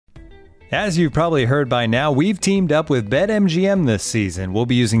As you've probably heard by now, we've teamed up with BetMGM this season. We'll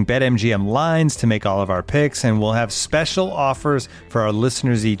be using BetMGM lines to make all of our picks, and we'll have special offers for our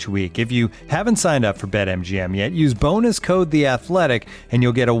listeners each week. If you haven't signed up for BetMGM yet, use bonus code The Athletic, and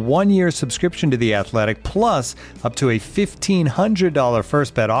you'll get a 1-year subscription to The Athletic, plus up to a $1,500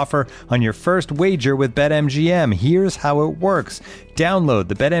 first bet offer on your first wager with BetMGM. Here's how it works. Download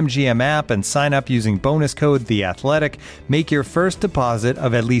the BetMGM app and sign up using bonus code The Athletic. Make your first deposit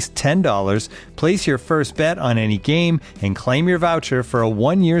of at least $10. Place your first bet on any game and claim your voucher for a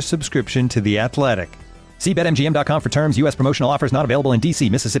 1-year subscription to The Athletic. See BetMGM.com for terms. U.S. promotional offers not available in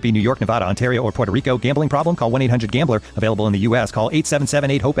D.C., Mississippi, New York, Nevada, Ontario, or Puerto Rico. Gambling problem? Call 1-800-GAMBLER. Available in the U.S. Call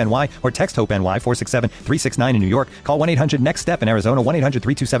 877-8-HOPE-NY or text HOPE-NY 467-369 in New York. Call 1-800-NEXT-STEP in Arizona.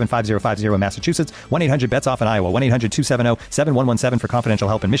 1-800-327-5050 in Massachusetts. 1-800-BETS-OFF in Iowa. 1-800-270-7117 for confidential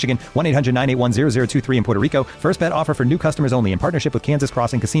help in Michigan. 1-800-981-0023 in Puerto Rico. First bet offer for new customers only in partnership with Kansas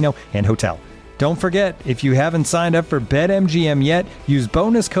Crossing Casino and Hotel. Don't forget, if you haven't signed up for BetMGM yet, use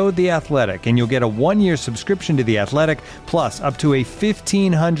bonus code The Athletic, and you'll get a 1-year subscription to The Athletic, plus up to a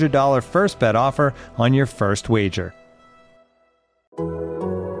 $1,500 first bet offer on your first wager.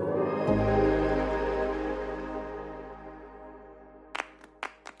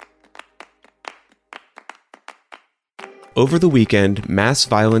 Over the weekend, mass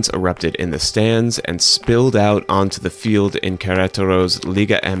violence erupted in the stands and spilled out onto the field in Querétaro's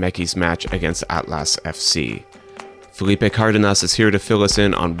Liga MX match against Atlas FC. Felipe Cardenas is here to fill us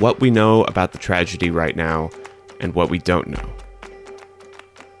in on what we know about the tragedy right now and what we don't know.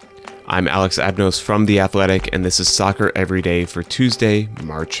 I'm Alex Abnos from The Athletic, and this is Soccer Every Day for Tuesday,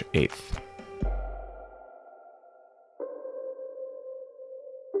 March 8th.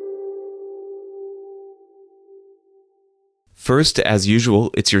 First, as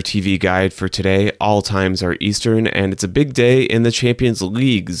usual, it's your TV guide for today. All times are Eastern, and it's a big day in the Champions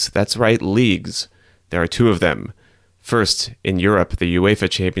Leagues. That's right, leagues. There are 2 of them. First, in Europe, the UEFA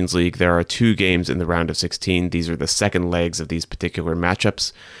Champions League, there are 2 games in the round of 16. These are the second legs of these particular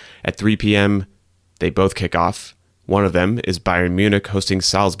matchups. At 3 p.m., they both kick off. One of them is Bayern Munich hosting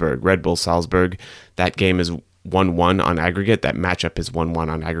Salzburg, Red Bull Salzburg. That game is 1-1 on aggregate. That matchup is 1-1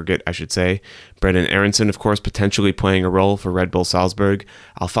 on aggregate, I should say. Brendan Aronson, of course, potentially playing a role for Red Bull Salzburg.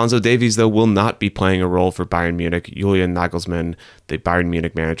 Alphonso Davies, though, will not be playing a role for Bayern Munich. Julian Nagelsmann, the Bayern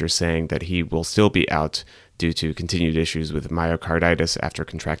Munich manager, saying that he will still be out due to continued issues with myocarditis after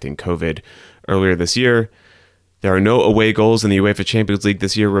contracting COVID earlier this year. There are no away goals in the UEFA Champions League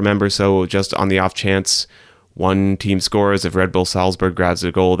this year, remember, so just on the off chance one team scores, if Red Bull Salzburg grabs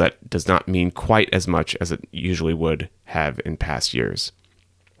a goal, that does not mean quite as much as it usually would have in past years.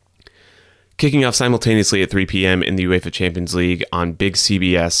 Kicking off simultaneously at 3 p.m. in the UEFA Champions League on Big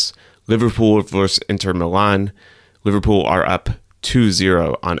CBS, Liverpool versus Inter Milan. Liverpool are up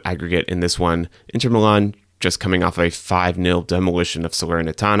 2-0 on aggregate in this one. Inter Milan just coming off a 5-0 demolition of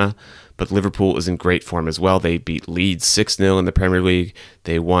Salernitana, but Liverpool is in great form as well. They beat Leeds 6-0 in the Premier League.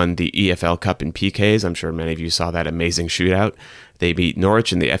 They won the EFL Cup in PKs. I'm sure many of you saw that amazing shootout. They beat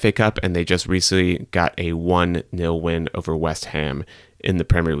Norwich in the FA Cup, and they just recently got a 1-0 win over West Ham in the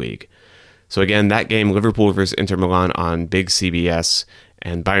Premier League. So again, that game, Liverpool versus Inter Milan on Big CBS,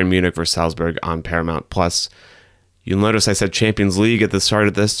 and Bayern Munich versus Salzburg on Paramount+. You'll notice I said Champions League at the start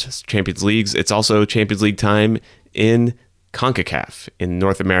of this, Champions Leagues. It's also Champions League time in CONCACAF in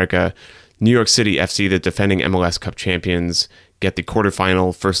North America. New York City FC, the defending MLS Cup champions, get the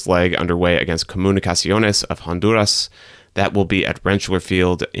quarterfinal first leg underway against Comunicaciones of Honduras. That will be at Rentschler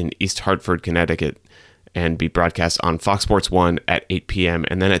Field in East Hartford, Connecticut, and be broadcast on Fox Sports 1 at 8 p.m.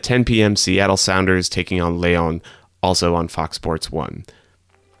 And then at 10 p.m., Seattle Sounders taking on León, also on Fox Sports 1.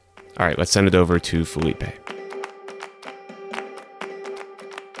 All right, let's send it over to Felipe.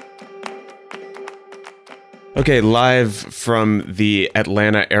 Okay, live from the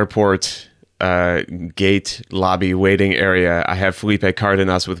Atlanta airport gate lobby waiting area, I have Felipe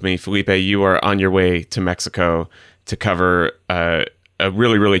Cardenas with me. Felipe, you are on your way to Mexico to cover a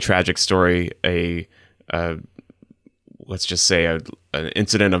really, really tragic story, let's just say an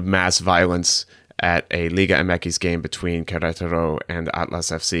incident of mass violence at a Liga MX game between Querétaro and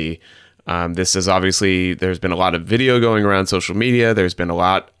Atlas FC. This is obviously, there's been a lot of video going around social media. There's been a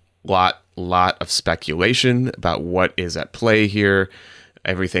lot of speculation about what is at play here.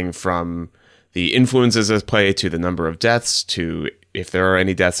 Everything from the influences at play to the number of deaths to if there are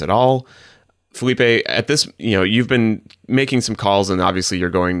any deaths at all. Felipe, at this, you've been making some calls, and obviously you're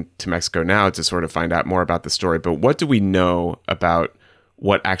going to Mexico now to sort of find out more about the story. But what do we know about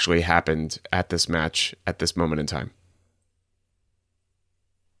what actually happened at this match at this moment in time?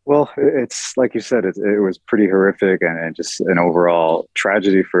 Well, it's like you said, it was pretty horrific and just an overall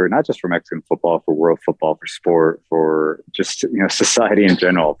tragedy for not just for Mexican football, for world football, for sport, for just society in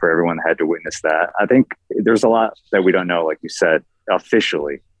general, for everyone that had to witness that. I think there's a lot that we don't know, like you said,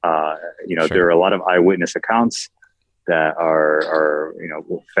 officially. There Sure. are a lot of eyewitness accounts that are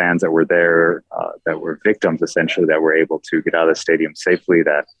fans that were there, that were victims essentially, that were able to get out of the stadium safely,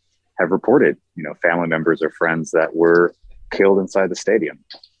 that have reported family members or friends that were killed inside the stadium.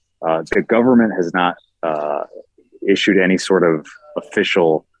 The government has not issued any sort of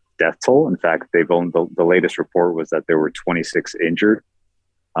official death toll. In fact, the latest report was that there were 26 injured,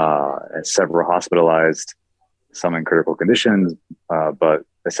 and several hospitalized, some in critical conditions, but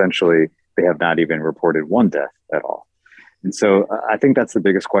essentially they have not even reported one death at all. And so I think that's the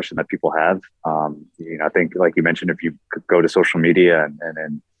biggest question that people have. I think, like you mentioned, if you could go to social media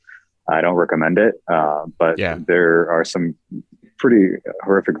and I don't recommend it, but Yeah. there are some pretty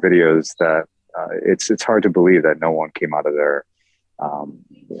horrific videos that it's hard to believe that no one came out of there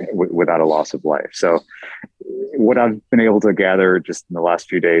without a loss of life. So what I've been able to gather just in the last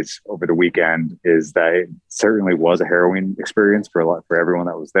few days over the weekend is that it certainly was a harrowing experience for everyone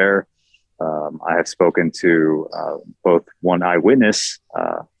that was there. I have spoken to both one eyewitness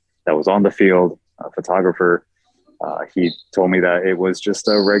that was on the field, a photographer. He told me that it was just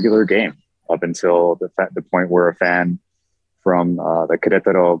a regular game up until the point where a fan from the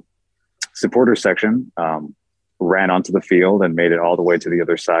Querétaro supporter section ran onto the field and made it all the way to the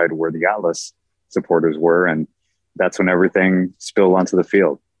other side where the Atlas supporters were. And that's when everything spilled onto the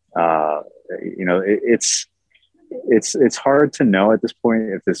field. It's hard to know at this point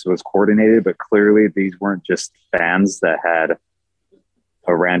if this was coordinated, but clearly these weren't just fans that had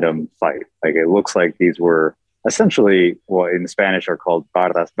a random fight. Like, it looks like these were essentially what in Spanish are called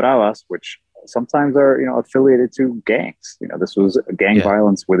barras bravas, which sometimes are, affiliated to gangs. This was gang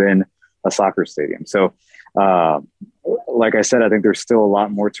violence within a soccer stadium. So, like I said, I think there's still a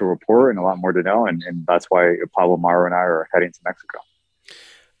lot more to report and a lot more to know. And that's why Pablo Mauro and I are heading to Mexico.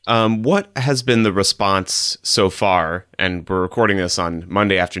 What has been the response so far? And we're recording this on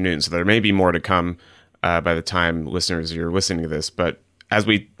Monday afternoon, so there may be more to come by the time listeners you're listening to this. But as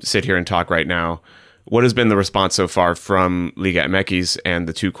we sit here and talk right now, what has been the response so far from Liga MX and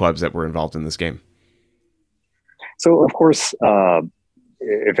the two clubs that were involved in this game? So, of course,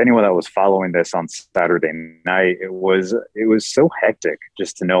 if anyone that was following this on Saturday night, it was so hectic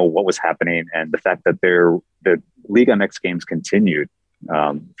just to know what was happening, and the fact that the Liga MX games continued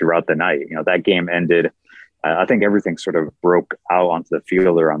throughout the night. That game ended. I think everything sort of broke out onto the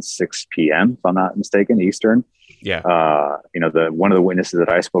field around 6 p.m., if I'm not mistaken, Eastern. Yeah. One of the witnesses that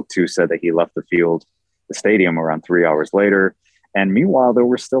I spoke to said that he left the stadium around 3 hours later. And meanwhile, there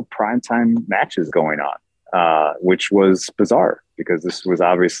were still primetime matches going on, which was bizarre because this was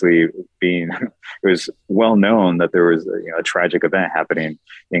obviously it was well known that there was a tragic event happening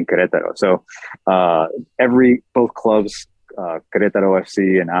in Querétaro. So both clubs, Querétaro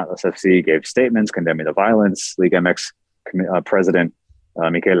FC and Atlas FC, gave statements condemning the violence. Liga MX president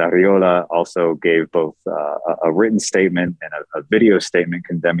Mikel Arriola also gave both a written statement and a video statement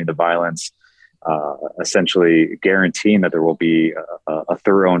condemning the violence, essentially guaranteeing that there will be a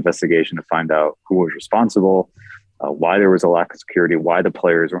thorough investigation to find out who was responsible, why there was a lack of security, why the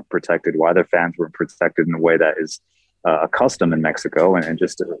players weren't protected, why their fans weren't protected in a way that is a custom in Mexico and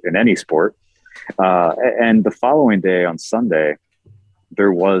just in any sport. And the following day, on Sunday,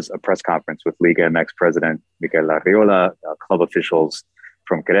 there was a press conference with Liga MX president Mikel Arriola, club officials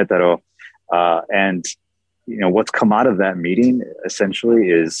from Querétaro. And what's come out of that meeting essentially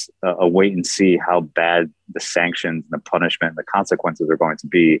is a wait and see how bad the sanctions and the punishment and the consequences are going to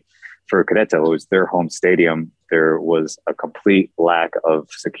be for Querétaro. It was their home stadium. There was a complete lack of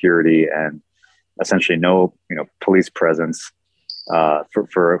security and essentially no police presence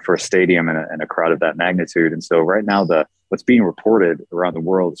for a stadium and a crowd of that magnitude. And so right now, what's being reported around the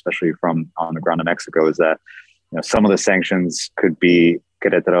world, especially from on the ground in Mexico, is that some of the sanctions could be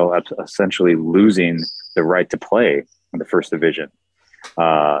Querétaro essentially losing the right to play in the first division.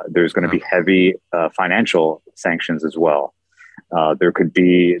 There's going to be heavy financial sanctions as well. There's going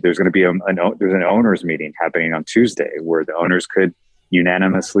to be an owners meeting happening on Tuesday where the owners could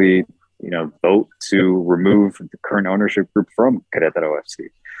unanimously vote to remove the current ownership group from Querétaro FC.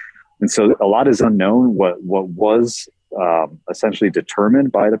 And so a lot is unknown. What was essentially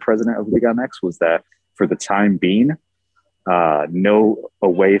determined by the president of Liga MX was that for the time being, no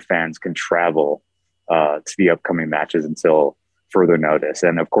away fans can travel to the upcoming matches until further notice.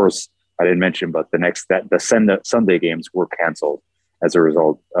 And of course, I didn't mention, but the Sunday games were canceled as a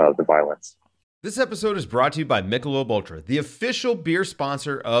result of the violence. This episode is brought to you by Michelob Ultra, the official beer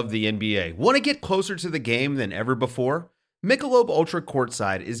sponsor of the NBA. Want to get closer to the game than ever before? Michelob Ultra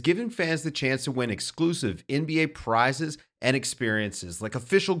Courtside is giving fans the chance to win exclusive NBA prizes and experiences like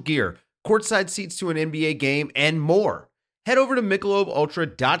official gear, courtside seats to an NBA game, and more. Head over to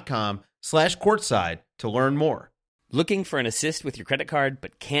MichelobUltra.com/courtside to learn more. Looking for an assist with your credit card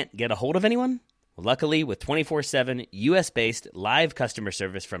but can't get a hold of anyone? Well, luckily, with 24/7 US-based live customer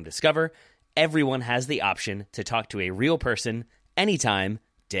service from Discover, everyone has the option to talk to a real person anytime,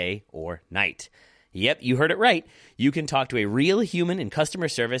 day or night. Yep, you heard it right. You can talk to a real human in customer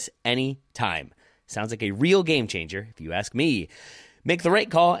service anytime. Sounds like a real game changer, if you ask me. Make the right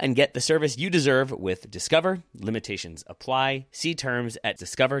call and get the service you deserve with Discover. Limitations apply. See terms at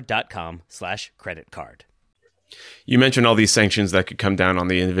discover.com/creditcard. You mentioned all these sanctions that could come down on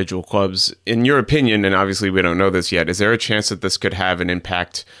the individual clubs. In your opinion, and obviously we don't know this yet, is there a chance that this could have an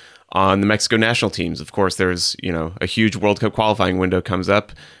impact on the Mexico national teams? Of course, there's a huge World Cup qualifying window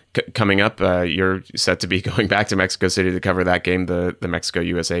coming up. You're set to be going back to Mexico City to cover that game, the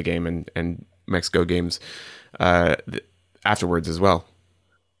Mexico-USA game and Mexico games afterwards as well.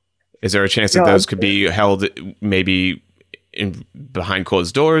 Is there a chance that those could be held maybe behind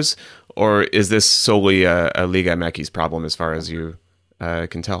closed doors, or is this solely a Liga MX problem as far as you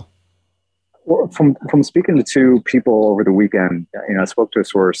can tell? Well, from speaking to two people over the weekend, I spoke to a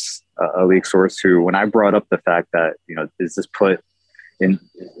source, a league source, who, when I brought up the fact that, is this put in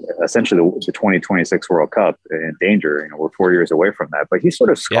essentially the 2026 World Cup in danger? We're 4 years away from that, but he sort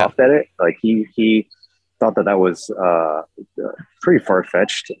of scoffed at it. Like he thought that was pretty far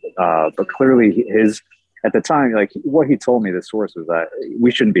fetched. But clearly, at the time, like what he told me, the source, was that we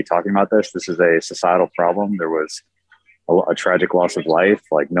shouldn't be talking about this. This is a societal problem. There was a tragic loss of life.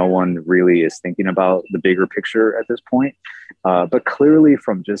 Like, no one really is thinking about the bigger picture at this point. But clearly,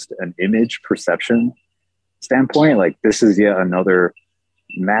 from just an image perception standpoint, like, this is yet another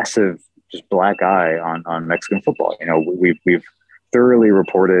massive just black eye on Mexican football. We've thoroughly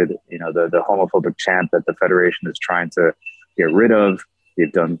reported the homophobic chant that the federation is trying to get rid of.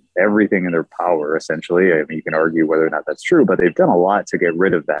 They've done everything in their power, essentially. I mean, you can argue whether or not that's true, but they've done a lot to get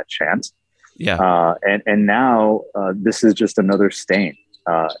rid of that chant. Yeah. And now this is just another stain.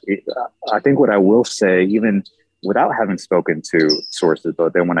 I think what I will say, even without having spoken to sources,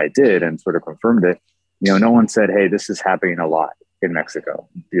 but then when I did and sort of confirmed it, no one said, hey, this is happening a lot in Mexico.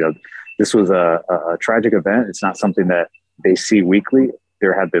 This was a tragic event. It's not something that they see weekly.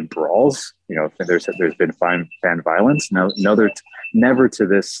 There have been brawls. There's been fan violence. Never to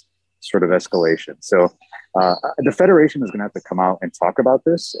this sort of escalation. So the federation is going to have to come out and talk about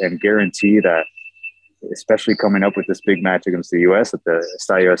this and guarantee that, especially coming up with this big match against the U.S., that the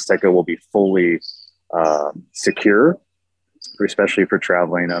Estadio Azteca will be fully secure, especially for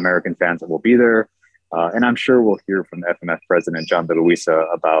traveling American fans that will be there. And I'm sure we'll hear from the FMF president, John De Luisa,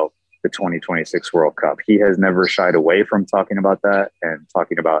 about the 2026 World Cup. He has never shied away from talking about that and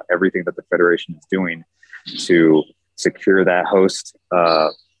talking about everything that the federation is doing to secure that host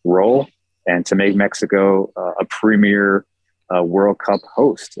role and to make Mexico a premier World Cup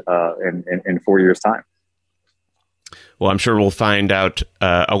host in 4 years' time. Well, I'm sure we'll find out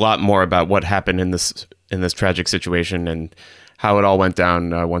a lot more about what happened in this tragic situation and how it all went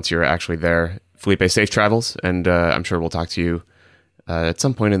down once you're actually there. Felipe, safe travels, and I'm sure we'll talk to you at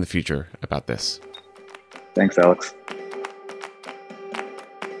some point in the future about this. Thanks, Alex.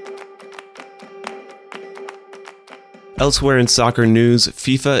 Elsewhere in soccer news,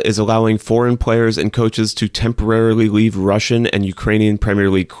 FIFA is allowing foreign players and coaches to temporarily leave Russian and Ukrainian Premier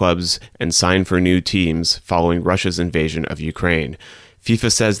League clubs and sign for new teams following Russia's invasion of Ukraine.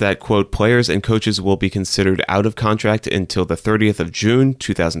 FIFA says that, quote, players and coaches will be considered out of contract until the 30th of June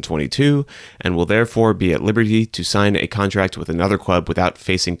 2022 and will therefore be at liberty to sign a contract with another club without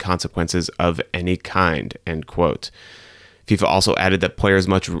facing consequences of any kind, end quote. FIFA also added that players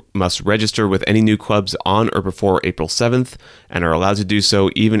must register with any new clubs on or before April 7th and are allowed to do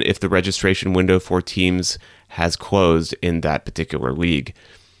so even if the registration window for teams has closed in that particular league.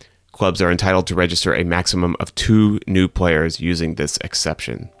 Clubs are entitled to register a maximum of 2 new players using this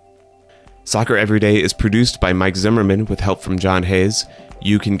exception. Soccer Every Day is produced by Mike Zimmerman with help from John Hayes.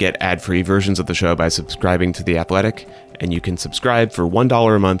 You can get ad-free versions of the show by subscribing to The Athletic, and you can subscribe for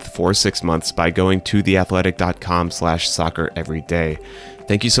 $1 a month for 6 months by going to theathletic.com/soccer every day.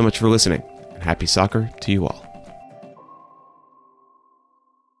 Thank you so much for listening, and happy soccer to you all.